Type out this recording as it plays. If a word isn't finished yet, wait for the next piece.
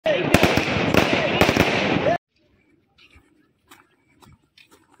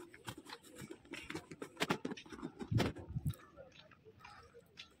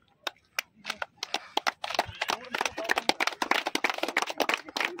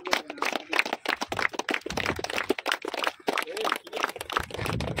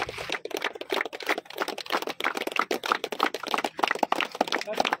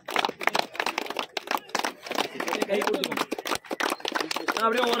கை கொடுத்துருங்க.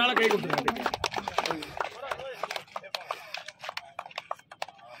 அப்படியே ஒரு நாள் கை கொடுத்துருங்க.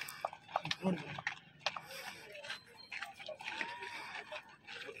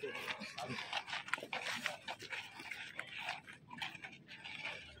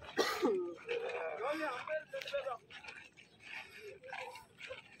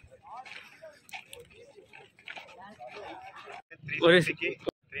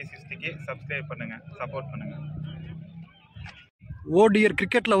 சப்ஸ்கிரைப் பண்ணுங்க, சப்போர்ட் பண்ணுங்க. ஓ டியர்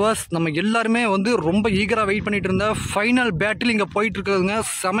கிரிக்கெட் லவர்ஸ், நம்ம எல்லாருமே வந்து ரொம்ப ஈகராக வெயிட் பண்ணிட்டு இருந்த ஃபைனல் பேட்டில் இங்கே போயிட்டு இருக்குதுங்க.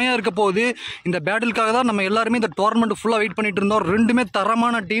 செமையாக இருக்க போகுது. இந்த பேட்டிலுக்காக தான் நம்ம எல்லாருமே இந்த டோர்னமெண்ட் ஃபுல்லாக வெயிட் பண்ணிட்டு இருந்தோம். ரெண்டுமே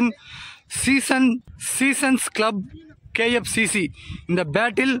தரமான டீம். Seasons club KFCC. இந்த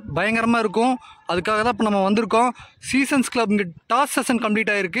பேட்டில் பயங்கரமாக இருக்கும். அதுக்காக தான் இப்போ நம்ம வந்திருக்கோம். சீசன்ஸ் கிளப் இங்கே டாஸ் செஷன்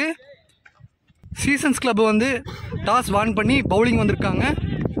கம்ப்ளீட் ஆகிருக்கு. சீசன்ஸ் கிளப் வந்து டாஸ் வான் பண்ணி பவுலிங் வந்திருக்காங்க.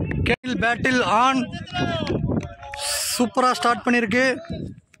 பேட்டில் ஆன் சூப்பராக ஸ்டார்ட் பண்ணியிருக்கு.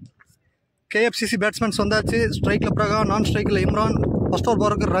 KFCC பேட்ஸ்மேன்ஸ் வந்தாச்சு. ஸ்ட்ரைக்கில் பிரகா, நான் ஸ்ட்ரைக்கில் இம்ரான், ஃபர்ஸ்ட் ஓவர்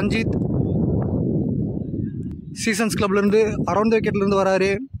போகிறக்கு ரஞ்சித். சீசன்ஸ் கிளப்லேருந்து அரௌண்ட் விக்கெட்லேருந்து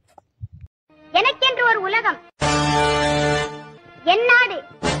வராரு. எனக்கென்று ஒரு உலகம், என் நாடு,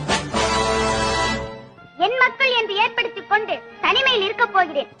 என் மக்கள் என்று ஏற்படுத்திக் கொண்டு தனிமையில் இருக்க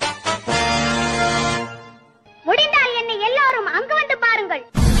போகிறேன். முடிந்தால் என்னை எல்லாரும் அங்கு வந்து பாருங்கள்.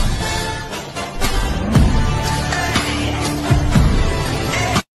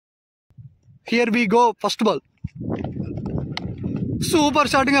 Here we go. First ball. Super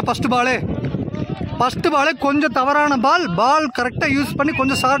shotting. First ball கொஞ்சம் தவறான பால் கரெக்டாக யூஸ் பண்ணி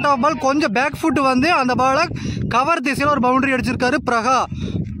கொஞ்சம் ஷார்ட் ஆஃப் பால், கொஞ்சம் பேக் ஃபுட் வந்து அந்த பாலை கவர் திசையில் ஒரு பவுண்டரி அடிச்சிருக்காரு பிரகா.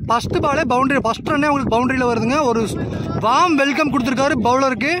 ஃபர்ஸ்ட் பாலே பவுண்டரி, ஃபர்ஸ்ட் ரன்னே உங்களுக்கு பவுண்டரியில் வருதுங்க. ஒரு வார்ம் வெல்கம் கொடுத்துருக்காரு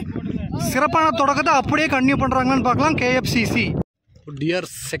பவுலருக்கு. சிறப்பான தொடக்கத்தை அப்படியே கன்டினியூ பண்ணுறாங்கன்னு பார்க்கலாம் KFCC. டியர்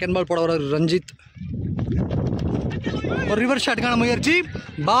செகண்ட் பால் போட வர்றாரு ரஞ்சித். ஒரு ரிவர்ஸ் ஷாட்டுக்கான முயற்சி.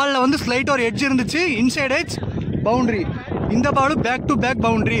 பாலில் வந்து ஸ்லைட் ஒரு எட்ஜ் இருந்துச்சு, இன்சைட் எட்ஜ் பவுண்டரி. இந்த பாலும் பேக் டு பேக்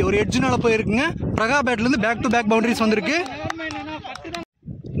பவுண்டரி, ஒரு எட்ஜுனால போயிருக்குங்க. பிரகா பேட்லேருந்து பேக் டு பேக் பவுண்டரிஸ் வந்திருக்கு.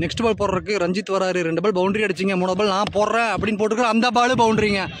 நெக்ஸ்ட் பால் போடுறதுக்கு ரஞ்சித் வராரு. 2 பால் பவுண்டரி அடிச்சிங்க, 3 பால் நான் போடுறேன் அப்படின்னு போட்டுருக்கேன். அந்த பால்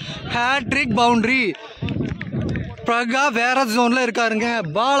பவுண்டரிங்க, ஹேட்ரிக் பவுண்டரி. பிரகா வேற ஜோனில் இருக்காருங்க.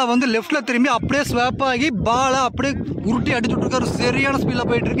 பாலை வந்து லெஃப்டில் திரும்பி அப்படியே ஸ்வாப் ஆகி பாலை அப்படியே உருட்டி அடிச்சு விட்ருக்காரு. சரியான ஸ்பீடில்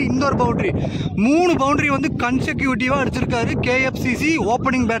போயிட்டு இருக்கு. இன்னொரு பவுண்டரி, 3 பவுண்டரி வந்து கன்செக்யூட்டிவாக அடிச்சிருக்காரு KFCC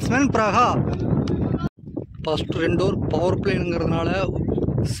opening batsman பிரகா. First 2 over power பிளேங்கிறதுனால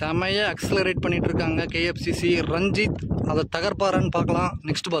செமையாக அக்ஸலரேட் பண்ணிட்டு இருக்காங்க KFCC. ரஞ்சித் அதை தகர்ப்பாரான்னு பார்க்கலாம்.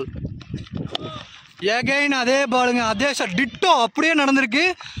 நெக்ஸ்ட் பால் ஏகைன் அதே பாலுங்க, அதே ஷாட் டிட்டோ அப்படியே நடந்திருக்கு.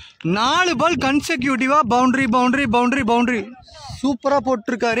 4 பால் கன்செக்யூட்டிவாக பவுண்டரி சூப்பராக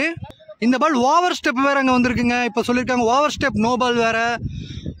போட்டிருக்காரு. இந்த பால் ஓவர் ஸ்டெப் வேறு அங்கே வந்திருக்குங்க. இப்போ சொல்லியிருக்காங்க ஓவர் ஸ்டெப் நோ பால் வேறு.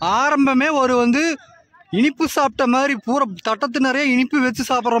 ஆரம்பமே ஒரு வந்து இனிப்பு சாப்பிட்ட மாதிரி, பூரா தட்டத்து நிறைய இனிப்பு வச்சு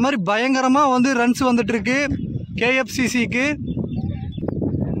சாப்பிட்ற மாதிரி பயங்கரமாக வந்து ரன்ஸ் வந்துட்டுருக்கு KFCCக்கு.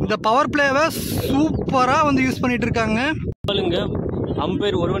 இந்த பவர் பிளேவை சூப்பராக வந்து யூஸ் பண்ணிட்டு இருக்காங்க.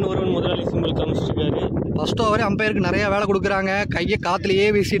 அம்பையர் ஒருவன் முதலாளி சிம்பிள் காமிச்சிருக்காரு. ஃபர்ஸ்ட் ஓவரே அம்பையருக்கு நிறைய வேலை கொடுக்குறாங்க. கையை காற்றுலையே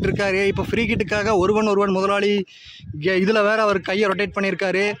வீசிட்டு இருக்காரு. இப்போ ஃப்ரீ கிட்டுக்காக ஒருவன் முதலாளி இதில் வேற அவர் கையை ரொட்டேட்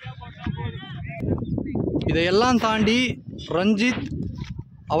பண்ணியிருக்காரு. இதையெல்லாம் தாண்டி ரஞ்சித்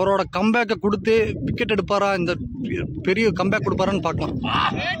அவரோட கம்பேக்கை கொடுத்து விக்கெட் எடுப்பாரா, இந்த பெரிய கம்பேக் கொடுப்பாரான்னு பார்க்கலாம்.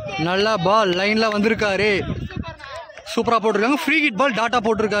 நல்லா பால் லைனில் வந்திருக்காரு. சூப்பராக போட்டிருக்காங்க. ஃப்ரீ கிட் பால் டாட்டா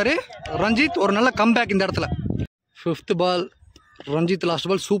போட்டிருக்காரு ரஞ்சித். ஒரு நல்ல கம்பேக் இந்த இடத்துல. 5th பால் ரஞ்சித் லாஸ்ட்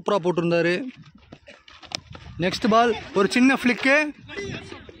பால் சூப்பராக போட்டிருந்தாரு. நெக்ஸ்ட் பால் ஒரு சின்ன ஃப்ளிக்கு.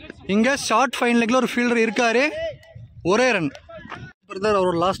 இங்கே ஷார்ட் ஃபைன் லெக்கில் ஒரு ஃபீல்டர் இருக்கார். ஒரே ரன்.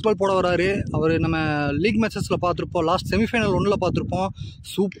 அவர் லாஸ்ட் பால் போட வராரு. அவர் நம்ம லீக் மேட்சஸில் பார்த்துருப்போம். லாஸ்ட் செமிஃபைனல் 1ல் பார்த்துருப்போம்.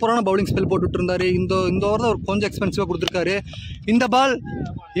 சூப்பரான பவுலிங் ஸ்பெல் போட்டுட்டு இருந்தார். இந்த ஓவர் தான் அவர் கொஞ்சம் எக்ஸ்பென்சிவாக கொடுத்துருக்காரு. இந்த பால்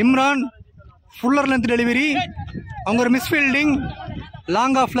இம்ரான் ஃபுல்லர் லென்த் டெலிவரி. அவங்க ஒரு மிஸ்ஃபீல்டிங்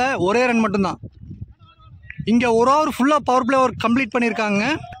லாங் ஆஃபில் ஒரே ரன் மட்டும்தான். இங்கே ஒரு ஓவர் ஃபுல்லாக பவர் பிளே ஓவர் கம்ப்ளீட் பண்ணியிருக்காங்க.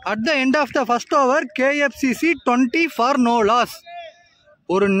 At the end of the first over KFCC 20 for no loss.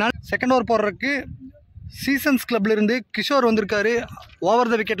 ஒரு நாள் செகண்ட் ஓவர் போடுறதுக்கு சீசன்ஸ் கிளப்லேருந்து கிஷோர் வந்திருக்காரு. ஓவர்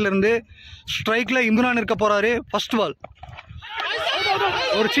த விக்கெட்லேருந்து ஸ்ட்ரைக்கில் இம்ரான் இருக்க போகிறாரு. ஃபர்ஸ்ட் பால்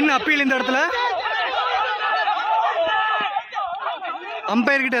ஒரு சின்ன அப்பீல். இந்த இடத்துல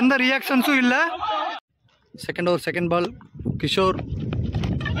அம்பையர்கிட்ட எந்த ரியாக்ஷன்ஸும் இல்லை. Second over second ball Kishore.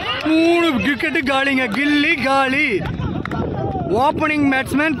 3 wicket காலிங்க. கில்லி காலி. Opening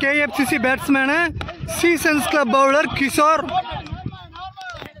batsman KFCC batsman seasons club bowler Kishore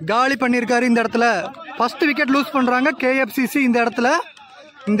காலி பண்ணியிருக்காரு. இந்த இடத்துல ஃபர்ஸ்ட் விக்கெட் லூஸ் பண்ணுறாங்க KFCC. இந்த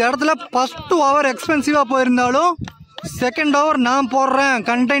இடத்துல ஃபர்ஸ்ட் ஓவர் எக்ஸ்பென்சிவாக போயிருந்தாலும் செகண்ட் ஓவர் நான் போடுறேன்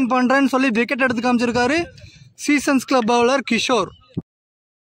கண்டெயின் பண்ணுறேன்னு சொல்லி விக்கெட் எடுத்து காமிச்சிருக்காரு seasons club bowler Kishore.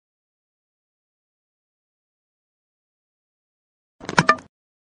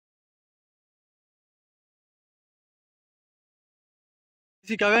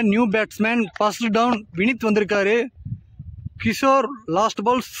 New batsman first down Vineet வந்திருக்காரு. கிஷோர் லாஸ்ட்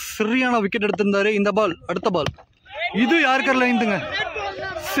பால் சரியான விக்கெட் எடுத்திருந்தாரு. இந்த பால் அடுத்த பால் இது யார்கர் லைன்துங்க,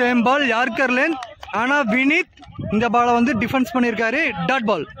 சேம் பால் யார்கர் லைன். ஆனா வினித் இந்த பாலை வந்து டிஃபென்ஸ் பண்ணியிருக்காரு. Dot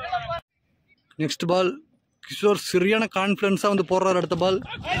ball. நெக்ஸ்ட் பால் கிஷோர் சரியான கான்ஃபிடன்ஸா வந்து போடுறாரு. அடுத்த பால்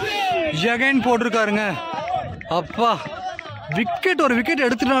எகைன் போட்டிருக்காருங்க. அப்பா விக்கெட், ஒரு விக்கெட்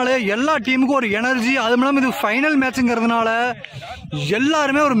எடுத்துனாலே எல்லா டீமுக்கும் ஒரு எனர்ஜி. அது இல்லாமல் இது ஃபைனல் மேட்சுங்கிறதுனால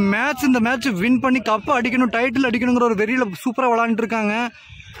எல்லாருமே ஒரு மேட்ச், இந்த மேட்ச் வின் பண்ணி கப்பு அடிக்கணும், டைட்டில் அடிக்கணுங்கிற ஒரு வெறியில் சூப்பராக விளாண்டுட்டு இருக்காங்க.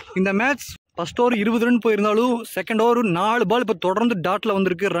 இந்த மேட்ச் ஃபர்ஸ்ட் ஓவர் 20 ரன் போயிருந்தாலும் செகண்ட் ஓவர் 4 பால் இப்போ தொடர்ந்து டாட்டில்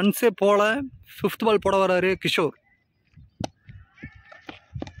வந்திருக்கு. ரன்ஸே போல 5th பால் போட வராரு கிஷோர்.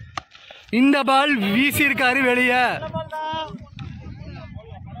 இந்த பால் வீசி இருக்காரு வெளியே.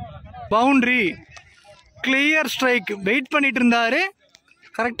 Boundary, clear strike. வெயிட் பண்ணிட்டு இருந்தாரு,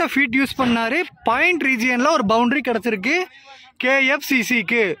 கரெக்டாக ஃபீட் யூஸ் பண்ணாரு. பாயிண்ட் ரீஜியனில் ஒரு பவுண்டரி கிடச்சிருக்கு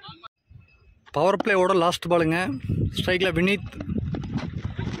KFCCக்கு. பவர் பிளேவோட லாஸ்ட் பாலுங்க. ஸ்ட்ரைக்கில் வினித்.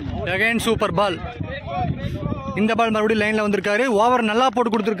 அகைன் சூப்பர் பால். இந்த பால் மறுபடியும் லைனில் வந்திருக்காரு. ஓவர் நல்லா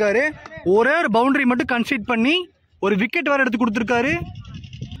போட்டு கொடுத்துருக்காரு. ஒரே ஒரு பவுண்டரி மட்டும் கன்சீட் பண்ணி ஒரு விக்கெட் வேறு எடுத்து கொடுத்துருக்காரு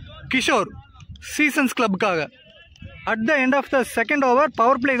Kishore seasons கிளப்புக்காக. At the end of the second over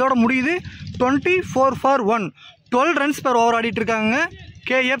power play இதோட முடியுது. 24 for 1, 12 ரன்ஸ் பெர் ஓவர் ஆடிட்டு இருக்காங்க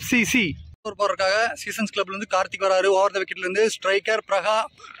KFCC. ஓவர் போடுறதுக்காக சீசன்ஸ் கிளப்ல இருந்து கார்த்திக் வராரு. ஓவர் த விக்கெட்ல இருந்து ஸ்ட்ரைக்கர் பிரகா.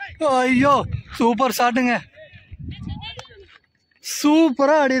 ஐயோ சூப்பர் ஷாட்டுங்க,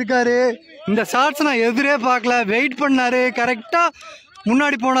 சூப்பரா ஆடி இருக்காரு. இந்த ஷாட்ஸ் நான் எதிரே பார்க்கல. வெயிட் பண்ணாரு, கரெக்டா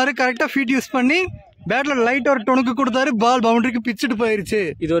முன்னாடி போனாரு, கரெக்டா ஃபீட் யூஸ் பண்ணி பேட்ல லைட் ஒரு டொனுக்கு கொடுத்தாரு. பால் பவுண்டரிக்கு பிச்சுட்டு போயிருச்சு.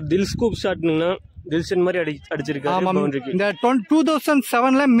 இது ஒரு தில் ஸ்கூப் ஷாட்னா தில்ஷன் மாதிரி அடிச்சிருக்காரு பவுண்டரிக்கு. இந்த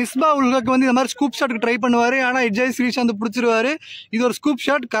 2007ல மிஸ்பா உலகக்கு வந்து இந்த மாதிரி ஸ்கூப் ஷாட்டுக்கு ட்ரை பண்ணுவாரு. ஆனா விஜய் ஸ்ரீசாந்த் பிடிச்சிருவாரு. இது ஒரு ஸ்கூப்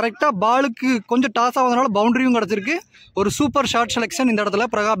ஷாட், கரெக்டா பாலுக்கு கொஞ்சம் டாஸ் ஆகுறதுனால பவுண்டரியும் கிடைச்சிருக்கு. ஒரு சூப்பர் ஷாட் செலெக்ஷன் இந்த இடத்துல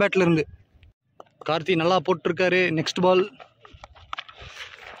பிரகா பேட்ல இருந்து. கார்த்தி நல்லா போட்டிருக்காரு. நெக்ஸ்ட் பால்.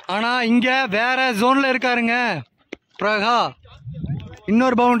 ஆனா இங்க வேற ஜோன்ல இருக்காருங்க பிரகா.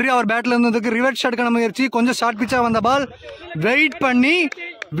 இன்னொரு பவுண்டரி அவர் பேட்ல இருந்ததுக்கு ரிவர்ஸ் ஷாட்டுக்கான முயற்சி. கொஞ்சம் ஷார்ட் பிச்சா வந்த பால் வெயிட் பண்ணி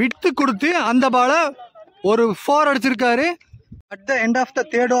விட்டு கொடுத்து அந்த பாலை ஒரு 4 அடிச்சிருக்காரு. At the end of the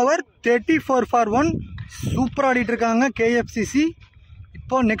third over 34 for 1. Super ஆடிட்டு இருக்காங்க KFCC.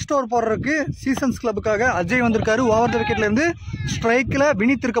 இப்போ நெக்ஸ்ட் ஓவர் போடுறதுக்கு சீசன்ஸ் கிளப்புக்காக அஜய் வந்திருக்காரு. ஓவர் த விக்கெட்ல இருந்து ஸ்ட்ரைக்கில்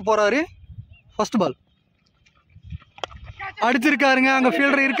வினித் இருக்க போறாரு. First ball அடிச்சிருக்காருங்க. அங்க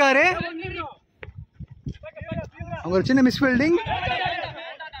ஃபீல்டர் இருக்காரு. அவங்க ஒரு சின்ன மிஸ் ஃபீல்டிங்.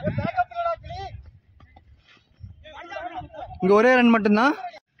 இங்க ஒரே ரன் மட்டும்தான்.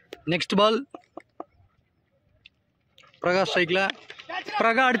 நெக்ஸ்ட் பால் பிரகா ஸ்ட்ரைக்ல.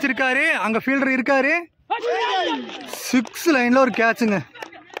 பிரகா அடிச்சிருக்காரு. அங்க ஃபீல்டர் இருக்காரு. 6 லைன்ல ஒரு கேட்சுங்க.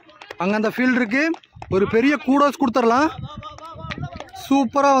 அங்க அந்த ஃபீல்டருக்கு ஒரு பெரிய கூடோஸ் கொடுத்துடலாம்.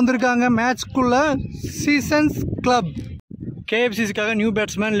 சூப்பரா வந்திருக்காங்க மேட்ச்க்குள்ள seasons club. KFCCக்காக new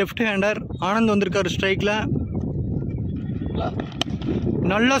batsman left hander Anand வந்திருக்காரு ஸ்ட்ரைக்ல.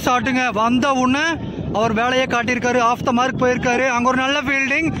 நல்ல ஷாட்டுங்க. வந்த உடனே அவர் வேலையை காட்டியிருக்காரு. ஆஃப் த மார்க் போயிருக்காரு. அங்கே ஒரு நல்ல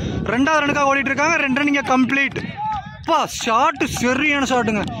ஃபீல்டிங். 2வது ரனுக்காக ஓடிட்டு இருக்காங்க. 2 ரன் இங்கே கம்ப்ளீட். பா ஷாட்டு சரியான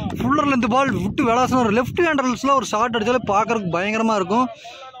ஷாட்டுங்க. ஃபுல்லரில் இந்த பால் விட்டு விளாசணும். ஒரு லெஃப்ட் ஹேண்டர்ஸ்ல ஒரு ஷாட் அடிச்சாலே பார்க்கறதுக்கு பயங்கரமா இருக்கும்.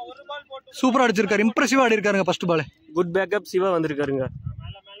 சூப்பராக அடிச்சிருக்காரு. இம்ப்ரெசிவாக ஆடி இருக்காருங்க first ball. Good backup Siva வந்திருக்காருங்க.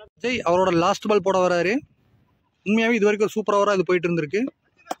 Jai அவரோட லாஸ்ட் பால் போட வராரு. உண்மையாகவே இது வரைக்கும் சூப்பர் ஓவராக இது போயிட்டு இருந்திருக்கு.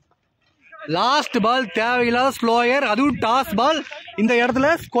 லாஸ்ட் பால் தேவையில்லாத ஸ்லோயர், அதுவும் டாஸ் பால். இந்த இடத்துல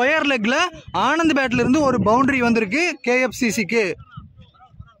ஸ்கொயர் லெக்ல ஆனந்த் பேட்ல இருந்து ஒரு பவுண்டரி வந்திருக்கு KFCCக்கு.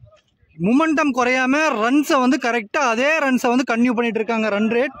 மூமெண்டம் குறையாம ரன்ஸை வந்து கரெக்டா அதே ரன்ஸை வந்து கன்டினியூ பண்ணிட்டு இருக்காங்க.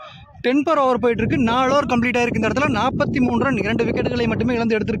 ரன் ரேட் 10 per over போயிட்டு இருக்கு. 4 ஓவர் கம்ப்ளீட் ஆயிருக்கு. இந்த இடத்துல 43 ரன், 2 விக்கெட்டுகளை மட்டுமே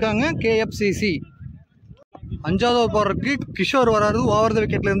இழந்து எடுத்திருக்காங்க KFCC. 5வது ஓவர் போடுறதுக்கு கிஷோர் வராரு. ஓவர் த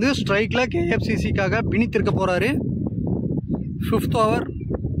விக்கெட்ல இருந்து ஸ்ட்ரைக்ல KFCCக்காக வினித் இருக்க போறாரு. 5th ஓவர்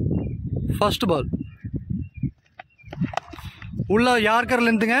ஃபர்ஸ்ட் பால் உள்ள யார்கர்ல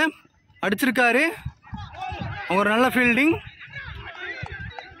இருந்துங்க அடிச்சிருக்காரு. ஒரு நல்ல ஃபீல்டிங்.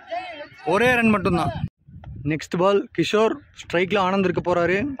 ஒரே ரன் மட்டும்தான். நெக்ஸ்ட் பால் கிஷோர் ஸ்ட்ரைக்ல ஆனந்த் இருக்க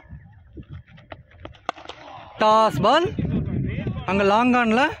போறாரு. டாஸ் பால். அங்க லாங்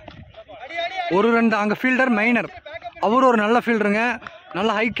ஆன்ல ஒரு ரன் தான். அங்க ஃபீல்டர் மைனர், அவர் ஒரு நல்ல ஃபீல்டருங்க. நல்ல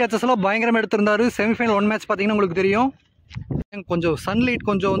ஹை கேச்சஸ் எல்லாம் பயங்கரமாக எடுத்திருந்தாரு. செமிஃபைனல் 1 மேட்ச் பார்த்தீங்கன்னா உங்களுக்கு தெரியும். கொஞ்சம் சன்லைட்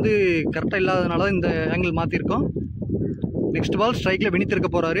கொஞ்சம் வந்து கரெக்டாக இல்லாதனால இந்த ஆங்கிள் மாற்றிருக்கோம். நெக்ஸ்ட் பால் ஸ்ட்ரைக்கில் வினித் இருக்க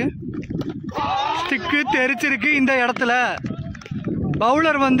போகிறாரு. ஸ்டிக்கு தெரிச்சிருக்கு. இந்த இடத்துல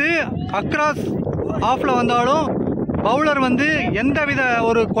பவுலர் வந்து அக்ராஸ் ஆஃப்ல வந்தாலும் பவுலர் வந்து எந்தவித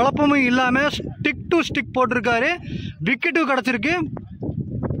ஒரு குழப்பமும் இல்லாம ஸ்டிக் டு ஸ்டிக் போட்டிருக்காரு. விக்கெட்டும் கிடைச்சிருக்கு.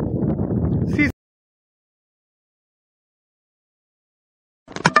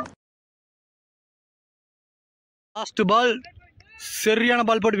 லாஸ்ட் பால் சரியான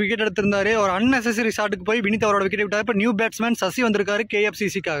பால் போட்டு விக்கெட் எடுத்திருந்தாரு. ஒரு அன்னெசரி ஷாட்டுக்கு போய் வினித் அவரோட விக்கெட் விட்டார். இப்போ நியூ பேட்ஸ்மேன் சசி வந்திருக்காரு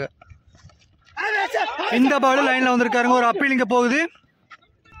KFCCக்காக. இந்த பால் லைன்ல வந்திருக்காருங்க. ஒரு அப்பீல் இங்க போகுது.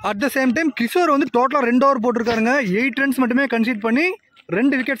 At the same time Kishore வந்து டோட்டலாக 2 ஓவர் போட்டிருக்காருங்க. 8 ரன்ஸ் மட்டுமே கன்சீட் பண்ணி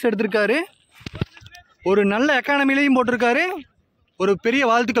 2 விக்கெட்ஸ் எடுத்திருக்காரு. ஒரு நல்ல எக்கானமிலையும் போட்டிருக்காரு. ஒரு பெரிய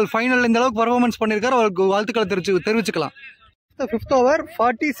வாழ்த்துக்கள். ஃபைனல் இந்த அளவுக்கு பர்ஃபார்மன்ஸ் பண்ணியிருக்காரு. அவருக்கு வாழ்த்துக்களை தெரிவிச்சுக்கலாம். 5th ஓவர்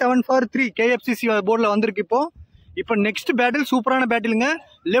 47 for 3 KFCC போர்டில் வந்திருக்கு. இப்போ நெக்ஸ்ட் பேட்டில் சூப்பரான பேட்டிலுங்க.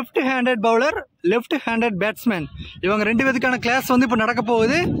 Left handed bowler, left handed batsman, இவங்க 2 பேருக்கான கிளாஸ் வந்து இப்போ நடக்க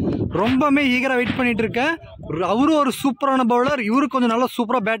போகுது. ரொம்பவே ஈகராக வெயிட் பண்ணிட்டு இருக்கேன். அவரும் ஒரு சூப்பரான பவுலர், இவரு கொஞ்சம் நல்லா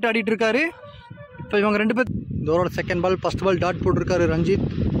சூப்பராக பேட் ஆடிட்டு இருக்காரு. இப்போ இவங்க 2 பேர் இதோட second ball first ball dot போட்டிருக்காரு ரஞ்சித்.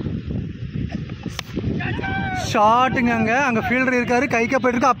 ஷாட்டுங்க. அங்கே ஃபீல்டர் இருக்காரு. கைக்க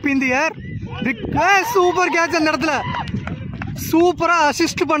போயிட்டு இருக்கு. அப் இன் தி ஏர். Super catch. அந்த இடத்துல சூப்பராக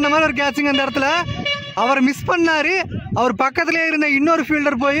அசிஸ்ட் பண்ண மாதிரி ஒரு கேட்சுங்க. அந்த இடத்துல அவர் மிஸ் பண்ணாரு. அவர் பக்கத்திலே இருந்த இன்னொரு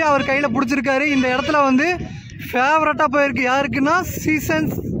ஃபீல்டர் போய் அவர் கையில் பிடிச்சிருக்காரு. இந்த இடத்துல வந்து ஃபேவரட்டாக போயிருக்கு. யாருக்குன்னா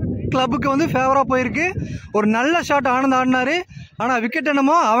சீசன்ஸ் கிளப்புக்கு வந்து ஃபேவராக போயிருக்கு. ஒரு நல்ல ஷாட் ஆனந்த் ஆடினாரு. ஆனால் விக்கெட்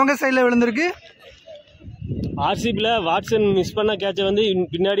என்னமோ அவங்க சைடில் விழுந்திருக்கு. ஆர்சிபியில் வாட்சன் மிஸ் பண்ண கேட்சை வந்து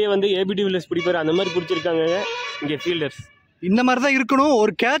பின்னாடியே வந்து ஏபிடி வில்லர்ஸ் பிடிப்பாரு. அந்த மாதிரி பிடிச்சிருக்காங்க இங்கே ஃபீல்டர்ஸ். இந்த மாதிரி தான் இருக்கணும்.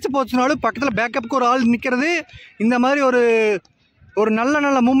 ஒரு கேட்ச் போச்சுனாலும் பக்கத்தில் பேக்கப்புக்கு ஒரு ஆள் நிற்கிறது. இந்த மாதிரி ஒரு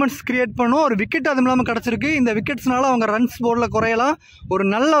நல்ல மூமெண்ட்ஸ் கிரியேட் பண்ணும். ஒரு விக்கெட் அதுவும் இல்லாமல் கிடச்சிருக்கு. இந்த விக்கெட்ஸ்னால அவங்க ரன்ஸ் போர்டில் குறையலாம். ஒரு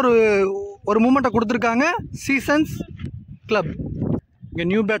நல்ல ஒரு மூமெண்ட்டை கொடுத்துருக்காங்க சீசன்ஸ் கிளப். இங்கே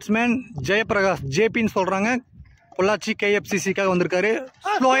நியூ பேட்ஸ்மேன் ஜெயபிரகாஷ், ஜேபின்னு சொல்கிறாங்க, பொள்ளாச்சி KFCCக்காக வந்திருக்காரு.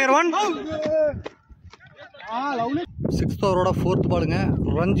 Slower one. 6th ஓவரோட 4th பாலுங்க.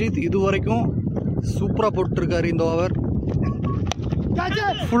 ரஞ்சித் இது வரைக்கும் சூப்பராக போட்டுருக்காரு. இந்த over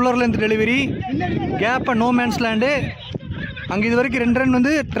fuller length delivery, gap no mens land. அங்கே இது வரைக்கும் 2 ரன்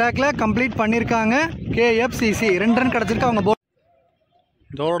வந்து ட்ராக்ல கம்ப்ளீட் பண்ணியிருக்காங்க KFCC. 2 ரன் கிடச்சிருக்கு அவங்க போல்.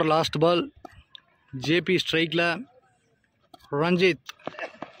 இதோட லாஸ்ட் பால் ஜேபி ஸ்ட்ரைக்கில். ரஞ்சித்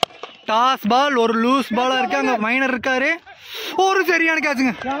டாஸ் பால், ஒரு லூஸ் பாலாக இருக்கு. அங்கே மைனர் இருக்காரு. ஒரு சரியான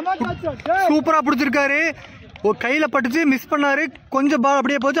கேட்சுங்க. சூப்பராக பிடிச்சிருக்காரு. ஒரு கையில் பட்டுச்சு, மிஸ் பண்ணாரு. கொஞ்சம் பால்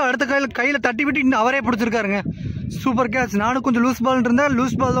அப்படியே போச்சு. அடுத்த கையில் தட்டி விட்டு இன்னும் அவரே பிடிச்சிருக்காருங்க. Super catch. நானும் கொஞ்சம் லூஸ் பால் இருந்தேன்.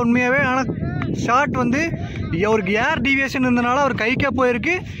 லூஸ் பால் தான் உண்மையாகவே. ஆனால் ஷாட் வந்து அவருக்கு ஏர் டீவியேஷன் இருந்தனால அவர் கைக்கே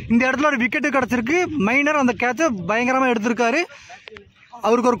போயிருக்கு. இந்த இடத்துல ஒரு விக்கெட்டு கிடச்சிருக்கு. மைனர் அந்த கேட்சை பயங்கரமாக எடுத்திருக்காரு.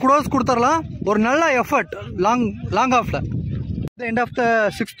 அவருக்கு ஒரு குடோஸ் கொடுத்துடலாம். ஒரு நல்ல எஃபர்ட் லாங் ஆஃபில். End of the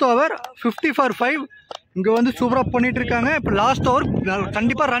 6th over 50 for 5 இங்கே வந்து சூப்பராக பண்ணிட்டு இருக்காங்க. இப்போ லாஸ்ட் ஓவர்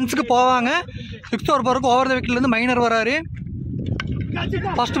கண்டிப்பாக ரன்ஸுக்கு போவாங்க. 6th ஓவர் போகிறதுக்கு ஓவர் த விக்கெட்லேருந்து மைனர் வராரு.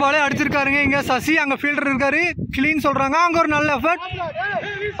 ஃபர்ஸ்ட் பாலே அடிச்சிருக்காருங்க. இங்கே சசி, அங்கே ஃபீல்டர் இருக்காரு. கிளீன் சொல்கிறாங்க. அங்கே ஒரு நல்ல எஃபர்ட்.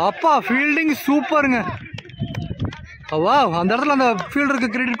 அப்பா ஃபீல்டிங் சூப்பருங்க. வா, அந்த இடத்துல அந்த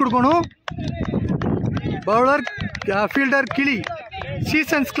ஃபீல்டருக்கு கிரெடிட் கொடுக்கணும். பவுலர் ஃபீல்டர் கிளி,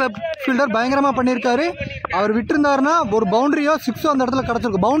 சீசன்ஸ் கிளப் ஃபீல்டர் பயங்கரமாக பண்ணியிருக்காரு. அவர் விட்டுருந்தாருன்னா ஒரு பவுண்டரியோ 6ஓ அந்த இடத்துல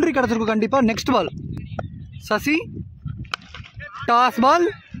கிடச்சிருக்கும். பவுண்டரி கிடச்சிருக்கும் கண்டிப்பாக. நெக்ஸ்ட் பால் சசி, டாஸ் பால்.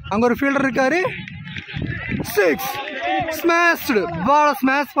 அங்கே ஒரு ஃபீல்டர் இருக்காரு. 6 ஸ்மாஷ்டு பாலை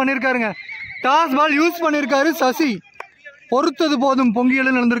ஸ்மாஷ் பண்ணியிருக்காருங்க. டாஸ் பால் யூஸ் பண்ணியிருக்காரு சசி. பொறுத்தது போதும்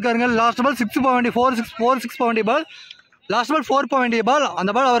பொங்கியல் நடந்திருக்காருங்க. லாஸ்ட் பால் 6 போக வேண்டிய 4-6 போக வேண்டிய பால். லாஸ்ட் பால் 4 போக வேண்டிய பால்.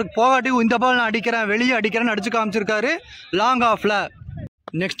 அந்த பால் அவருக்கு போகாட்டி இந்த பால் நான் அடிக்கிறேன், வெளியே அடிக்கிறேன்னு அடிச்சு காமிச்சிருக்காரு லாங் ஆஃப்ல.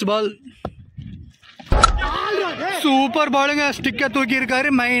 நெக்ஸ்ட் பால் சூப்பர் பாலுங்க. ஸ்டிக்கை தூக்கி இருக்காரு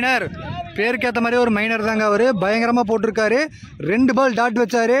மைனர். பேருக்கு ஏற்ற மாதிரி ஒரு மைனர் தாங்க அவரு. பயங்கரமாக போட்டிருக்காரு. 2 பால் டாட்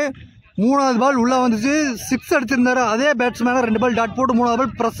வச்சாரு. 3வது பால் உள்ளே வந்துச்சு. 6 அடிச்சிருந்தாரு. அதே பேட்ஸ்மேனாக 2 பால் டாட் போட்டு 3வது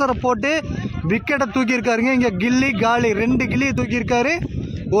பால் ப்ரெஷரை போட்டு விக்கெட்டை தூக்கி இருக்காருங்க. இங்கே கில்லி காலி 2 கில்லியை தூக்கி இருக்காரு.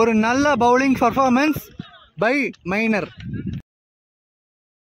 ஒரு நல்ல bowling performance by minor.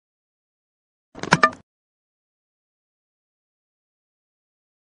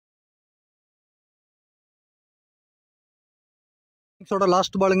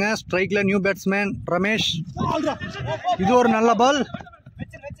 Last பாலுங்க. ஸ்ட்ரைக்ல நியூ பேட்ஸ்மேன் ரமேஷ். இது ஒரு நல்ல பால்.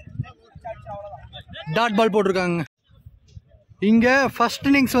 டாட் பால் போட்டிருக்காங்க. இங்கே ஃபர்ஸ்ட்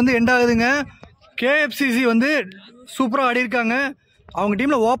இன்னிங்ஸ் வந்து எண்ட் ஆகுதுங்க. KFCC வந்து சூப்பராக ஆடிருக்காங்க. அவங்க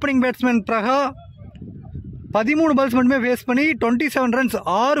டீமில் ஓப்பனிங் பேட்ஸ்மேன் பிரகா 13 பால்ஸ் மட்டுமே வேஸ்ட் பண்ணி 27 ரன்ஸ்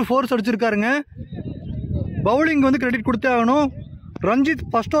 6 4s அடிச்சிருக்காருங்க. பவுலிங் வந்து கிரெடிட் கொடுத்தே ஆகணும். ரஞ்சித்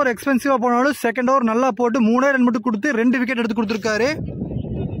ஃபர்ஸ்ட் ஓவர் எக்ஸ்பென்சிவாக போனாலும் செகண்ட் ஓவர் நல்லா போட்டு 3 ரன் மட்டும் கொடுத்து 2 விக்கெட் எடுத்து கொடுத்துருக்காரு.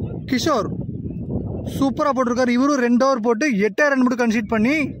 கிஷோர் சூப்பராக போட்டிருக்காரு. இவரும் 2 ஓவர் போட்டு 8 ரன் மட்டும் கன்சீட்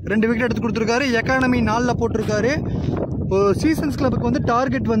பண்ணி 2 விக்கெட் எடுத்து கொடுத்துருக்காரு. எக்கானமி 4ல் போட்டிருக்காரு. சீசன்ஸ் கிளப்புக்கு வந்து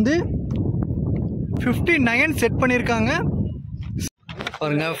டார்கெட் வந்து 59 செட் பண்ணியிருக்காங்க.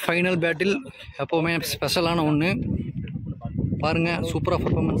 பாருங்கள், ஃபைனல் பேட்டில் எப்போவுமே ஸ்பெஷலான ஒன்று. பாருங்கள், சூப்பராக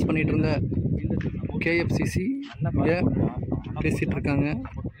பர்ஃபார்மன்ஸ் பண்ணிகிட்டு இருந்த கேஎஃப்சிசி இங்கே பேசிகிட்டு இருக்காங்க.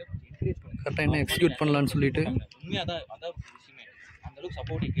 கரெக்டாக என்ன எக்ஸிக்யூட் பண்ணலான்னு சொல்லிட்டு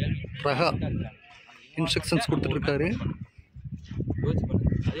ரகா இன்ஸ்ட்ரக்ஷன்ஸ் கொடுத்துட்ருக்காரு.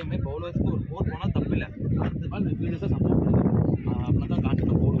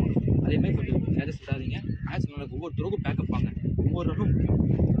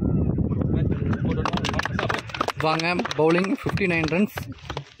 வாங்க, பவுலிங் 59 ரன்ஸ்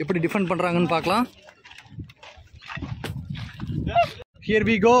எப்படி டிஃபெண்ட் பண்ணுறாங்கன்னு பார்க்கலாம். Here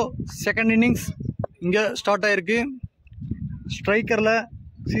we go. Second innings இங்கே ஸ்டார்ட் ஆகிருக்கு. ஸ்ட்ரைக்கரில்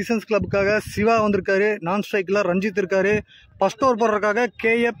சீசன்ஸ் கிளப்புக்காக சிவா வந்திருக்காரு. நான் ஸ்ட்ரைக்கில் ரஞ்சித் இருக்காரு. ஃபர்ஸ்ட் ஓவர் போடுறதுக்காக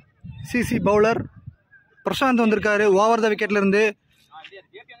கேஎஃப்சிசி பவுலர் பிரசாந்த் வந்திருக்காரு ஓவர் த விக்கெட்லேருந்து.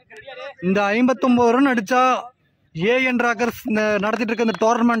 இந்த 59 ரன் அடித்தா ஏஎன் ராக்கர்ஸ் நடத்திட்டு இருக்க இந்த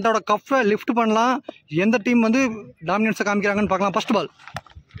டோர்னமெண்ட்டோட கப்பை லிஃப்ட் பண்ணலாம். எந்த டீம் வந்து டாமினன்ஸை காமிக்கிறாங்கன்னு பார்க்கலாம்.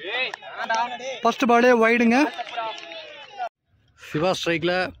 ஃபர்ஸ்ட் பாலே வைடுங்க. சிவா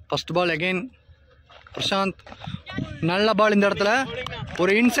ஸ்ட்ரைக்கில் ஃபர்ஸ்ட் பால் அகெயின் பிரசாந்த். நல்ல பால் இந்த இடத்துல,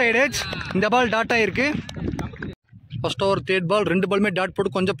 ஒரு இன்சைட் எட்ஜ். இந்த பால் டாட் ஆகிருக்கு. ஃபர்ஸ்ட் ஓவர் தேர்ட் பால் 2 பாலுமே டாட்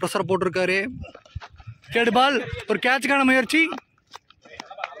போட்டு கொஞ்சம் ப்ரெஷர் போட்டிருக்காரு. தேர்ட் பால் ஒரு கேட்சுக்கான முயற்சி.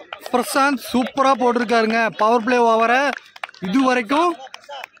 பிரசாந்த் சூப்பராக போட்டிருக்காருங்க. பவர் பிளே ஓவரை இது வரைக்கும்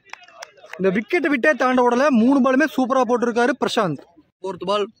இந்த விக்கெட்டை விட்டே தாண்ட விடல. 3 பாலுமே சூப்பராக போட்டிருக்காரு பிரசாந்த். ஃபோர்த்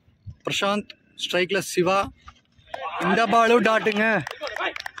பால் பிரசாந்த் ஸ்ட்ரைக்கில் சிவா. இந்த பாலும் டாட்டுங்க.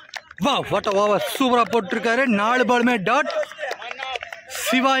 வா, வாட் அ ஓவர், சூப்பராக போட்டிருக்காரு. 4 பாலுமே டாட்.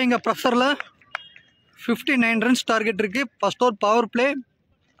 சிவா இங்கே ப்ரெஷரில் 59 ரன்ஸ் டார்கெட் இருக்கு. First over power play.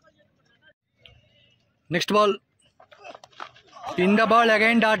 Next பால் இந்த பால்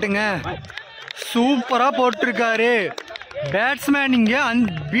அகைன் டாட்டுங்க. சூப்பராக போட்டிருக்காரு. பேட்ஸ்மேன் இங்கே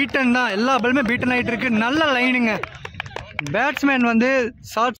பீட்டன் தான். எல்லா பாலுமே பீட்டன் ஆகிட்டு இருக்கு. நல்ல லைனுங்க. பேட்ஸ்மேன் வந்து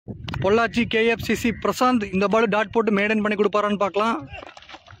ஷார்ட். பொள்ளாச்சி கேஎஃப்சிசி பிரசாந்த் இந்த பால் டாட் போட்டு மெய்டன் பண்ணி கொடுப்பாரான்னு பார்க்கலாம்.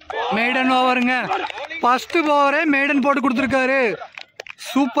 மெய்டன் ஓவருங்க. ஃபர்ஸ்ட் ஓவரே மெய்டன் போட்டு கொடுத்துருக்காரு.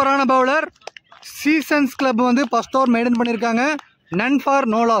 சூப்பரான பவுலர். சீசன்ஸ் கிளப் வந்து ஃபர்ஸ்ட் ஓவர் மெய்டன் பண்ணியிருக்காங்க. நன் ஃபார்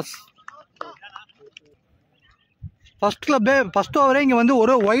நோ லாஸ். ஃபர்ஸ்ட் ஓவரே இங்கே வந்து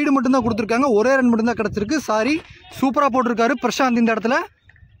ஒரு வைடு மட்டும்தான் கொடுத்துருக்காங்க. ஒரே ரன் மட்டும்தான் கிடச்சிருக்கு. சாரி, சூப்பராக போட்டிருக்காரு பிரசாந்த். இந்த இடத்துல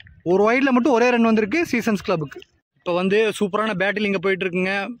ஒரு வைடில் மட்டும் ஒரே ரன் வந்திருக்கு சீசன்ஸ் கிளப்புக்கு. இப்போ வந்து சூப்பரான பேட்டில் இங்கே போயிட்டு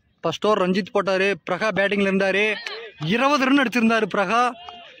இருக்குங்க. ஃபர்ஸ்ட் ஓவர் ரஞ்சித் போட்டார். பிரகா பேட்டிங்கில் இருந்தார். 20 ரன் அடிச்சிருந்தார் பிரகா.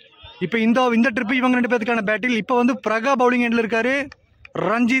 இப்போ இந்த ட்ரிப்பு இவங்க 2 பேருக்கான பேட்டில். இப்போ வந்து பிரகா பவுலிங் எண்டில் இருக்காரு,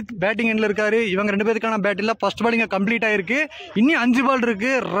 ரஞ்சித் பேட்டிங் எண்டில் இருக்காரு. இவங்க 2 பேருக்கான பேட்டில் ஃபர்ஸ்ட் பால் இங்கே கம்ப்ளீட் ஆயிருக்கு. இன்னும் 5 பால்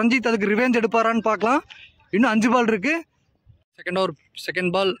இருக்கு. ரஞ்சித் அதுக்கு ரிவெஞ்ச் எடுப்பாரான்னு பார்க்கலாம். இன்னும் 5 பால் இருக்கு. செகண்ட் ஓவர்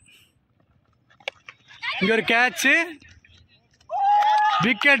செகண்ட் பால் இங்கே ஒரு கேட்சு.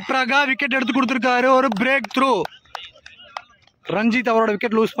 விக்கெட். பிரகா விக்கெட் எடுத்து கொடுத்துருக்காரு. ஒரு பிரேக் த்ரூ. ரஞ்சித் அவரோட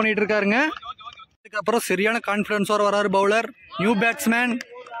விக்கெட் லூஸ் பண்ணிட்டு இருக்காருங்க. அதுக்கப்புறம் சரியான கான்ஃபிடன்ஸோட வராரு bowler. New batsman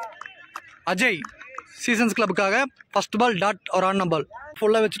Ajay seasons கிளப்புக்காக. First ball dot ஒரு ஆன பால்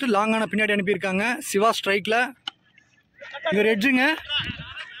ஃபுல்லாக வச்சுட்டு லாங்கான பின்னாடி அனுப்பியிருக்காங்க. சிவா ஸ்ட்ரைக்கில். இங்கே ஒரு எட்ஜுங்க.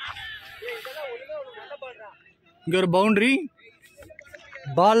 இங்கே ஒரு பவுண்ட்ரி.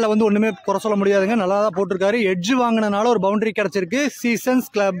 பாலில் வந்து ஒன்றுமே குறை சொல்ல முடியாதுங்க. நல்லா தான் போட்டிருக்காரு. எட்ஜு வாங்கினனால ஒரு பவுண்டரி கிடச்சிருக்கு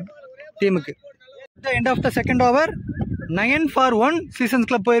சீசன்ஸ் கிளப் டீமுக்கு. End of the second over 9 for 1 seasons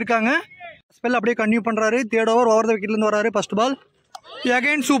club போயிருக்காங்க. ஸ்பெல் அப்படியே கன்டினியூ பண்ணுறாரு. தேர்ட் ஓவர் த விக்கெட்லேருந்து வராரு. First ball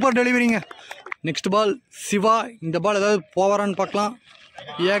again super டெலிவரிங்க. Next பால் சிவா. இந்த பால் ஏதாவது போவாரான்னு பார்க்கலாம்.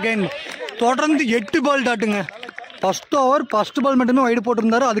 அகைன் தொடர்ந்து 8 பால் டாட்டுங்க. ஃபர்ஸ்ட் ஓவர் ஃபர்ஸ்ட் பால் மட்டுமே வைடு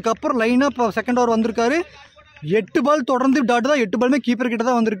போட்டிருந்தாரு. அதுக்கப்புறம் லைனாக இப்போ செகண்ட் ஓவர் வந்திருக்காரு. 8 பால் தொடர்ந்து டாட்டு தான். 8 பாலுமே கீப்பர் கிட்ட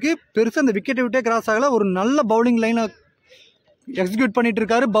தான் வந்திருக்கு. பெருசாக அந்த விக்கெட்டை விட்டே கிராஸ் ஆகலை. ஒரு நல்ல பவுலிங் லைனை எக்ஸிக்யூட் பண்ணிட்டு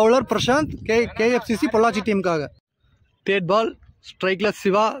இருக்காரு bowler Prashanth KFCC Pollachi டீமுக்காக. Third பால் ஸ்ட்ரைக்கில்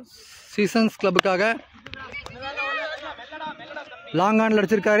சிவா சீசன்ஸ் கிளப்புக்காக. லாங் ஆனில்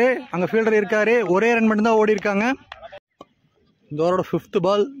அடிச்சிருக்காரு. அங்கே ஃபீல்டர் இருக்காரு. ஒரே ரன் மட்டும்தான் ஓடி இருக்காங்க. இந்த ஓவரோட 5th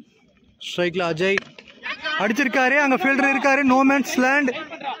பால் ஸ்ட்ரைக்கில் அஜய் அடிச்சிருக்காரு. அங்கே ஃபீல்டர் இருக்காரு. No mens land.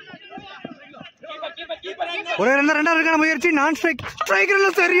 ஒரே ரன் 2வது முயற்சி. நான்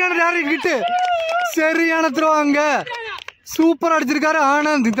ஸ்ட்ரைக்கரில் சரியான டேரக்ட் ஹிட்டு. சரியான த்ரோ. அங்கே சூப்பர் அடிச்சிருக்காரு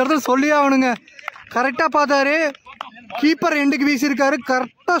ஆனந்த். இந்த இடத்துல சொல்லி ஆகணுங்க. கரெக்டாக பார்த்தாரு. கீப்பர் எண்டுக்கு வீசியிருக்காரு.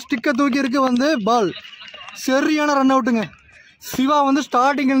 கரெக்டாக ஸ்டிக்கை தூக்கி இருக்கு வந்து பால். சரியான ரன் அவுட்டுங்க. சிவா வந்து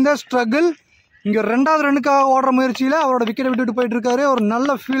ஸ்டார்டிங் இருந்த ஸ்ட்ரகிள். இங்கே 2வது ரன்னுக்காக ஓடுற முயற்சியில் அவரோட விக்கெட்டை விட்டுட்டு போயிட்டு இருக்காரு. ஒரு நல்ல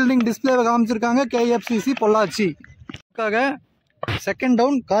ஃபீல்டிங் டிஸ்பிளேவை காமிச்சிருக்காங்க KFCC Pollachi. Second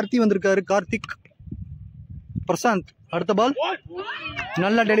down Karthi வந்திருக்காரு. கார்த்திக் பிரசாந்த் அடுத்த பால்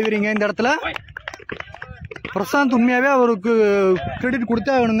நல்ல டெலிவரிங்க. இந்த இடத்துல பிரசாந்த் உண்மையாகவே அவருக்கு கிரெடிட்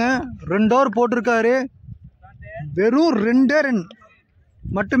கொடுத்தே ஆகணுங்க. 2 ஓவர் போட்டிருக்காரு. வெறும் 2 ரன்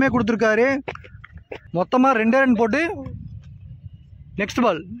மட்டுமே கொடுத்துருக்காரு. மொத்தமாக 2 ரன் போட்டு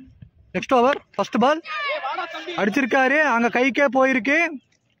நெக்ஸ்ட் ஓவர் ஃபர்ஸ்ட் பால் அடிச்சிருக்காரு. அங்கே கைக்கே போயிருக்கு.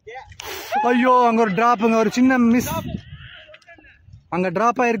 ஐயோ அங்கே ஒரு டிராப்புங்க, ஒரு சின்ன மிஸ். அங்கே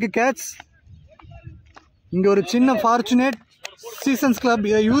ட்ராப் ஆயிருக்கு கேட்ச். இங்கே ஒரு சின்ன ஃபார்ச்சுனேட். சீசன்ஸ் கிளப்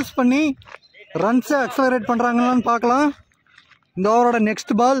இதை யூஸ் பண்ணி ரன்ஸை அக்ஸலரேட் பண்ணுறாங்களான்னு பார்க்கலாம். இந்த ஓவரோட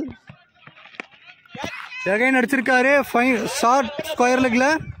நெக்ஸ்ட் பால் எகைன் அடிச்சிருக்காரு. Short square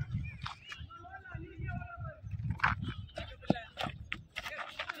லெக்கில்.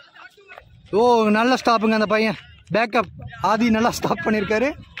 ஓ நல்ல ஸ்டாப்புங்க அந்த பையன். பேக்கப் ஆதி நல்லா ஸ்டாப் பண்ணியிருக்காரு.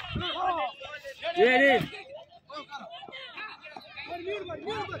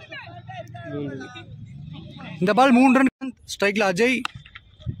 இந்த பால் 3 ரன். ஸ்ட்ரைக்ல அஜய்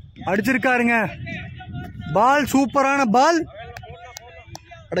அடிச்சிருக்காருங்க. பால் சூப்பரான பால்.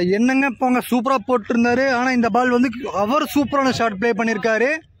 அட என்னங்க போங்க, சூப்பரா போட்டிருந்தாரு. ஆனா இந்த பால் வந்து அவர் சூப்பரான ஷாட் பிளே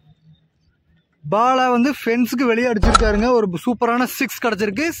பண்ணியிருக்காரு. பாலை வந்து ஃபென்ஸுக்கு வெளியே அடிச்சிருக்காருங்க. ஒரு சூப்பரான 6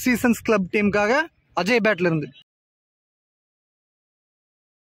 கிடைச்சிருக்கு சீசன்ஸ் கிளப் டீமுக்காக அஜய் பேட்ல இருந்து.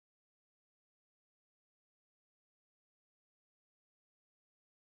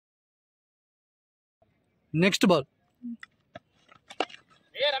 நெக்ஸ்ட் பால்.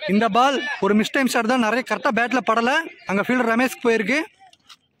 இந்த பால் ஒரு மிஸ் டைம் ஷாட் தான். நிறைய கரெக்டாக பேட்டில் படலை. அங்கே ஃபீல்டர் ரமேஷ்க்கு போயிருக்கு.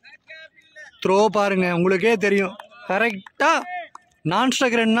 த்ரோ பாருங்க, உங்களுக்கே தெரியும். கரெக்டாக நான்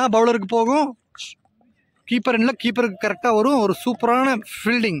ஸ்ட்ரைக் ரன்னா பவுலருக்கு போகும். கீப்பர் ரன்ல கீப்பருக்கு கரெக்டாக வரும். ஒரு சூப்பரான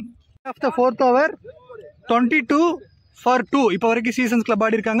fielding. Of the 4th over 22 for 2. இப்போ வரைக்கும் சீசன்ஸ் கிளப்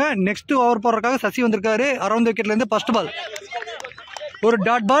ஆடி இருக்காங்க. நெக்ஸ்ட் ஓவர் போடுறதுக்காக சசி வந்திருக்காரு. அரௌண்ட் விக்கெட்லேருந்து ஃபர்ஸ்ட் பால் ஒரு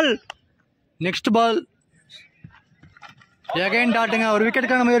டாட் பால். நெக்ஸ்ட் பால் எகைன் டாட்டுங்க. ஒரு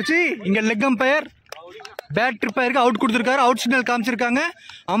விக்கெட்டுக்கான முயற்சி. இங்கே லெக் அம்பையர் பேட் ட்ரிப் ஆயிருக்கு. அவுட் கொடுத்துருக்காரு. அவுட் சிக்னல் காமிச்சிருக்காங்க.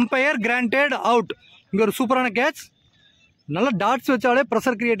 Umpire granted out. இங்கே ஒரு சூப்பரான கேட்ச். நல்ல டாட்ஸ் வச்சாலே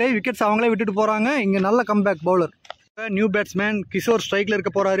ப்ரெஷர் கிரியேட் ஆகி விக்கெட்ஸ் அவங்களே விட்டுட்டு போகிறாங்க. இங்கே நல்ல comeback bowler. New batsman Kishore ஸ்ட்ரைக்கில்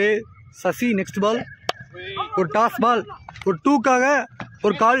இருக்க போகிறாரு. சசி நெக்ஸ்ட் பால் ஒரு டாஸ் பால். ஒரு 2க்காக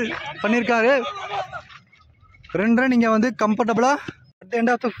ஒரு கால் பண்ணியிருக்காரு. 2 ரன் இங்கே வந்து கம்ஃபர்டபுளாக. at the end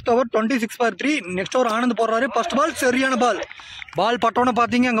of the 5th over 26 for 3. Next over Anand போடுறாரு. ஃபர்ஸ்ட் பால் சரியான பால். பால் பட்டோன்னு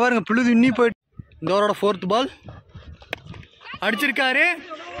பார்த்தீங்க அங்கே பாருங்க புழுது இன்னி போயிட்டு. இந்த ஓவரோட 4th பால் அடிச்சிருக்காரு.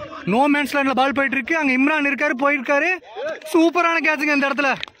 நோ மேன்ஸ் லைனில் பால் போயிட்டு இருக்கு. அங்கே இம்ரான் இருக்காரு, போயிருக்காரு. சூப்பரான கேட்சுங்க. இந்த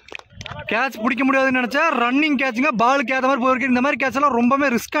இடத்துல கேட்ச் பிடிக்க முடியாதுன்னு நினச்சா ரன்னிங் கேட்சுங்க. பாலுக்கு ஏற்ற மாதிரி போயிருக்கு. இந்த மாதிரி கேட்ச் எல்லாம் ரொம்பவே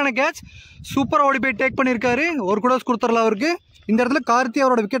ரிஸ்கான கேட்ச். சூப்பராக ஓடி போய் டேக் பண்ணியிருக்காரு. ஒரு குடோஸ் கொடுத்துடலாம் அவருக்கு. இந்த இடத்துல கார்த்தி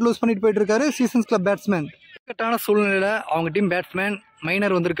அவரோட விக்கெட் லூஸ் பண்ணிட்டு போயிட்டு இருக்காரு. Seasons club batsman. விக்கெட்டான சூழ்நிலையில் அவங்க டீம் பேட்ஸ்மேன்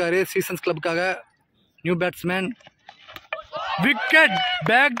மைனர் வந்திருக்காரு seasons கிளப்புக்காக. New batsman wicket.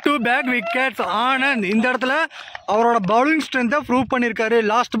 Back to back wickets. Anand இந்த இடத்துல அவரோட பவுலிங் ஸ்ட்ரென்த்தை ப்ரூவ் பண்ணியிருக்காரு.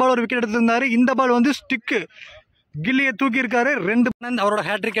 லாஸ்ட் பால் ஒரு விக்கெட் எடுத்திருந்தாரு. இந்த பால் வந்து ஸ்டிக்கு கில்லியை தூக்கி இருக்காரு. 2 அவரோட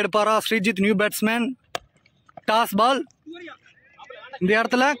hat-trick எடுப்பாரா Sreejith new batsman. Toss பால். இந்த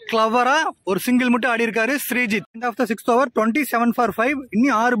இடத்துல கிளவரா ஒரு சிங்கிள் மட்டும் ஆடி இருக்காரு Sreejith. End of the 6th over 27 for 5.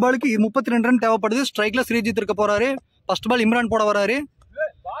 இன்னும் 6 பாலுக்கு 32 ரன் தேவைப்படுது. ஸ்ட்ரைக்ல ஸ்ரீஜித் இருக்க போறாரு. ஃபர்ஸ்ட் பால் இம்ரான் போட வராரு.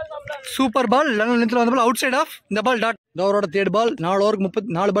 சூப்பர் பால். லென்த்ல வந்த பால் அவுட் சைட் ஆஃப். இந்த பால் டாட். இந்த ஓவரோட 3rd பால்.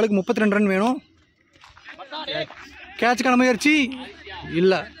 4 பாலுக்கு 32 ரன் வேணும். கேட்சுக்கான முயற்சி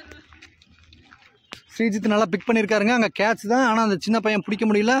இல்லை. ஸ்ரீஜித் நல்லா பிக் பண்ணியிருக்காருங்க. அங்கே கேட்ச் தான், ஆனால் அந்த சின்ன பையன் பிடிக்க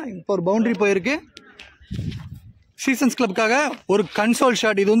முடியல. இப்போ ஒரு பவுண்டரி போயிருக்கு சீசன்ஸ் கிளப்புக்காக. ஒரு கன்சோல்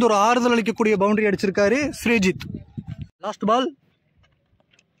ஷாட். இது வந்து ஒரு ஆறுதல் அளிக்கக்கூடிய பவுண்டரி அடிச்சிருக்காரு ஸ்ரீஜித். Last ball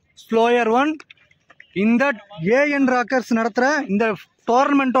slower 1. இந்த ஏஎன் ராக்கர்ஸ் நடத்துகிற இந்த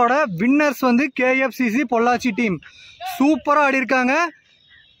டோர்னமெண்ட்டோட வின்னர்ஸ் வந்து கேஎஃப்சிசி பொள்ளாச்சி டீம். சூப்பராக ஆடி இருக்காங்க.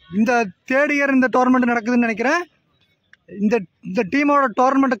 இந்த 3rd இயர் இந்த டோர்னமெண்ட் நடக்குதுன்னு நினைக்கிறேன். இந்த டீமோட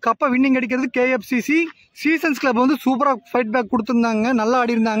டோர்னமெண்ட் கப்பை வின்னிங் அடிக்கிறது கேஎஃப்சிசி. சீசன்ஸ் கிளப் வந்து சூப்பராக ஃபைட் பேக் கொடுத்துருந்தாங்க. நல்லா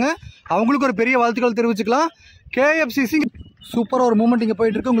ஆடி இருந்தாங்க. அவங்களுக்கு ஒரு பெரிய வாழ்த்துக்கள் தெரிவிச்சுக்கலாம். கேஎஃப்சிசி சூப்பராக ஒரு மூமெண்ட் இங்கே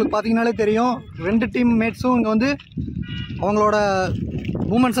போயிட்டு இருக்கு. உங்களுக்கு பார்த்தீங்கன்னாலே தெரியும். 2 டீம் மேட்ஸும் இங்கே வந்து அவங்களோட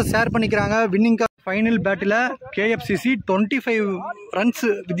மூமெண்ட்ஸை ஷேர் பண்ணிக்கிறாங்க. Winning final battle KFCC 25 runs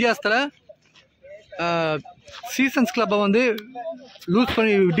வித்தியாசத்தில் சீசன்ஸ் கிளப்பை வந்து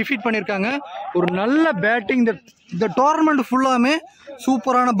டிஃபீட் பண்ணியிருக்காங்க. ஒரு நல்ல பேட்டிங். இந்த டோர்னமெண்ட் ஃபுல்லாமே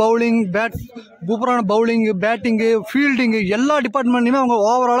சூப்பரான பவுலிங் பேட்டிங்கு ஃபீல்டிங்கு எல்லா டிபார்ட்மெண்ட்லையுமே அவங்க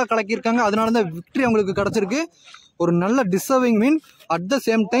ஓவராலாக கலக்கியிருக்காங்க. அதனால தான் விக்ட்ரி அவங்களுக்கு கிடச்சிருக்கு. ஒரு நல்ல deserving win. At the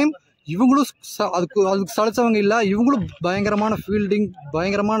same time இவங்களும் அதுக்கு சளைச்சவங்க இல்லை. இவங்களும் பயங்கரமான ஃபீல்டிங்,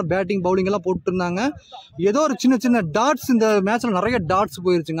 பயங்கரமான பேட்டிங், பவுலிங் எல்லாம் போட்டுருந்தாங்க. ஏதோ ஒரு சின்ன சின்ன டாட்ஸ், இந்த மேட்ச்சில் நிறைய டாட்ஸ்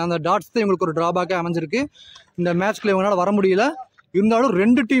போயிருச்சுங்க. அந்த டாட்ஸ் தான் இவங்களுக்கு ஒரு ட்ராபேக்கே அமைஞ்சிருக்கு. இந்த மேட்ச்ல இவங்களால வர முடியல. இருந்தாலும்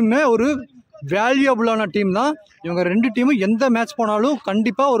ரெண்டு டீமுமே ஒரு வேல்யூபிளான டீம் தான். இவங்க ரெண்டு டீமும் எந்த மேட்ச் போனாலும்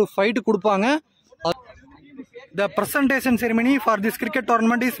கண்டிப்பாக ஒரு ஃபைட்டு கொடுப்பாங்க. The presentation ceremony for this cricket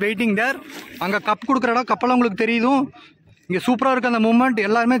tournament is waiting there. அங்கே கப் கொடுக்குற இடம் கப்பெல்லாம் உங்களுக்கு தெரியுதும். இங்கே சூப்பராக இருக்குது அந்த மூமெண்ட்.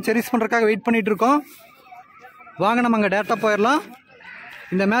 எல்லாருமே செரிஸ் பண்ணுறதுக்காக வெயிட் பண்ணிகிட்டு இருக்கோம். வாங்க நம்ம அங்கே டேரெக்டாக போயிடலாம்.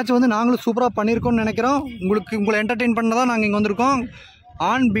 இந்த மேட்ச் வந்து நாங்களும் சூப்பராக பண்ணியிருக்கோம்னு நினைக்கிறோம். உங்களை என்டர்டெயின் பண்ண தான் நாங்கள் இங்கே வந்திருக்கோம்.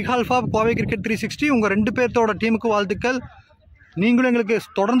 ஆன் பிஹால்ஃப் ஆஃப் கோவை கிரிக்கெட் 360 உங்கள் ரெண்டு பேர்த்தோட டீமுக்கு வாழ்த்துக்கள். நீங்களும் எங்களுக்கு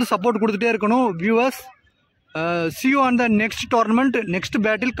தொடர்ந்து சப்போர்ட் கொடுத்துட்டே இருக்கணும் viewers. see you on the next tournament, next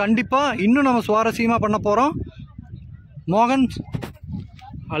battle. கண்டிப்பாக இன்னும் நம்ம சுவாரஸ்யமாக பண்ண போகிறோம். மோகன்,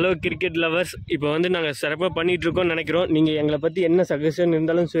 ஹலோ கிரிக்கெட் லவர்ஸ், இப்போ வந்து நாங்கள் சிறப்பாக பண்ணிகிட்ருக்கோம்னு நினைக்கிறோம். நீங்கள் எங்களை பற்றி என்ன சஜஷன்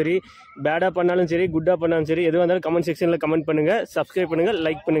இருந்தாலும் சரி, பேடாக பண்ணாலும் சரி, குட்டாக பண்ணாலும் சரி, எதுவாக இருந்தாலும் கமெண்ட் செக்ஷனில் கமெண்ட் பண்ணுங்கள், சப்ஸ்கிரைப் பண்ணுங்கள்,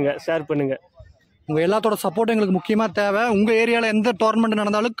 லைக் பண்ணுங்கள், ஷேர் பண்ணுங்கள். உங்கள் எல்லாத்தோட சப்போர்ட் எங்களுக்கு முக்கியமாக தேவை. உங்கள் ஏரியாவில் எந்த டோர்னமெண்ட்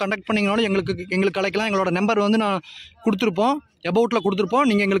நடந்தாலும் கண்டக்ட் பண்ணிங்கனாலும் எங்களுக்கு அழைக்கலாம். எங்களோட நம்பர் வந்து நான் கொடுத்துருப்போம், அபவுட்டில் கொடுத்துருப்போம்.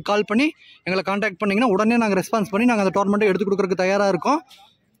 நீங்கள் எங்களுக்கு கால் பண்ணி எங்களை கான்டாக்ட் பண்ணிங்கன்னா உடனே நாங்கள் ரெஸ்பான்ஸ் பண்ணி நாங்கள் அந்த டோர்னமெண்ட்டை எடுத்து கொடுக்குறதுக்கு தயாராக இருக்கோம்.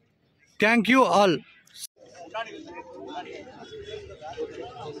 Thank you all.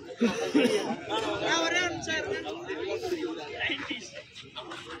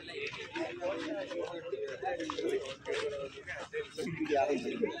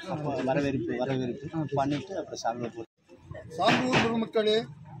 வரவேற்பு பண்ணிட்டு அப்புறம் சாப்பிட சான்றோர் பெருமக்களே,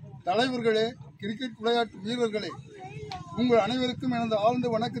 தலைவர்களே, கிரிக்கெட் விளையாட்டு வீரர்களே, உங்கள் அனைவருக்கும் எனது ஆழ்ந்த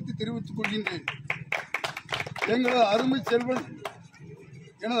வணக்கத்தை தெரிவித்துக் கொள்கின்றேன். எனது அருமை செல்வன்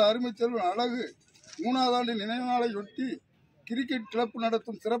அழகு 3வது ஆண்டு நினைவு நாளையொட்டி கிரிக்கெட் கிளப்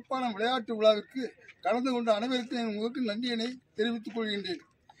நடத்தும் சிறப்பான விளையாட்டு விழாவிற்கு கலந்து கொண்ட அனைவருக்கும் என் முதற்கு நன்றியினை தெரிவித்துக் கொள்கின்றேன்.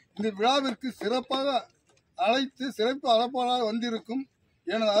 இந்த விழாவிற்கு சிறப்பாக அழைத்து சிறப்பு அழைப்பாளராக வந்திருக்கும்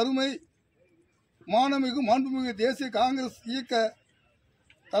எனது அருமை மாண்புமிகு தேசிய காங்கிரஸ் இயக்க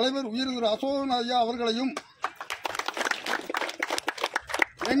தலைவர் உயர்திரு அசோகன் ஐயா அவர்களையும்,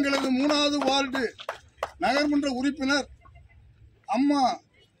 எங்களது 3வது வார்டு நகர்மன்ற உறுப்பினர் அம்மா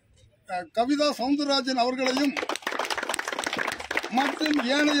கவிதா சவுந்தரராஜன் அவர்களையும் மற்றும்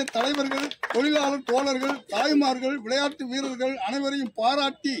ஏனைய தலைவர்கள், தொழிலாளர் தோழர்கள், தாய்மார்கள், விளையாட்டு வீரர்கள் அனைவரையும்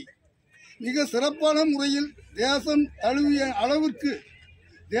பாராட்டி மிக சிறப்பான முறையில் தேசம் தழுவிய அளவிற்கு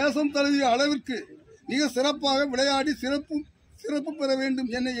மிக சிறப்பாக விளையாடி சிறப்பு பெற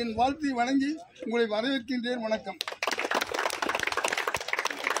வேண்டும் என என் வாழ்த்தை வழங்கி உங்களை வரவேற்கின்றேன். வணக்கம்.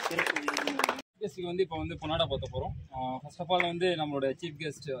 வந்து இப்போ வந்து பொன்னாடா பார்த்த போகிறோம். ஃபர்ஸ்ட் ஆஃப் ஆல் வந்து நம்மளோட சீஃப்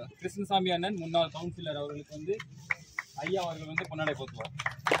கெஸ்ட் கிருஷ்ணசாமி அண்ணன், முன்னாள் கவுன்சிலர் அவர்களுக்கு வந்து ஐயா அவர்கள் வந்து பொன்னாடை போத்துவார்.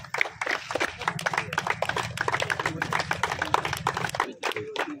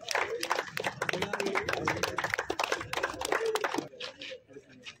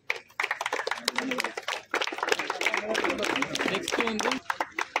 நெக்ஸ்ட் வந்து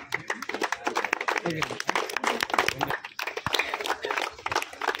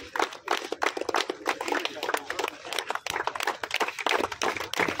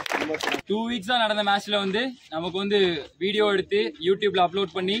டூ வீக்ஸா நடந்த மேட்ச்ல வந்து நமக்கு வந்து வீடியோ எடுத்து யூடியூப்ல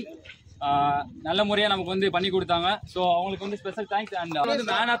அப்லோட் பண்ணி நல்ல முறையா நமக்கு வந்து பண்ணி கொடுத்தாங்க. ஸோ அவங்களுக்கு வந்து ஸ்பெஷல் தேங்க்ஸ். அண்ட் வந்து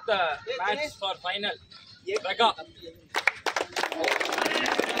man of the match for final பிரகா.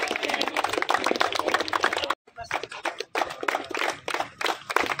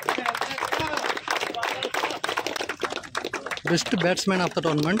 Best batsman of the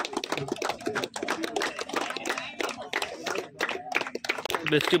tournament,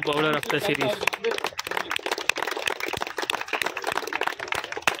 best bowler of the series.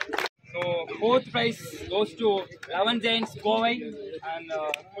 So fourth prize goes to 11 Giants COVAI and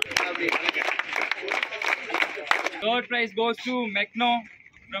third prize goes to Mekno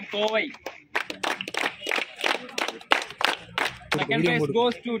from COVAI. Second prize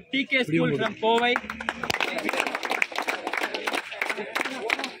goes to TK School from COVAI.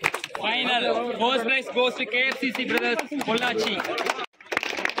 Final first prize goes to KFCC Brothers Pollachi.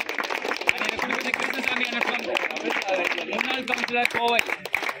 And Krishnasammy Anna from Munnal Councillor COVAI.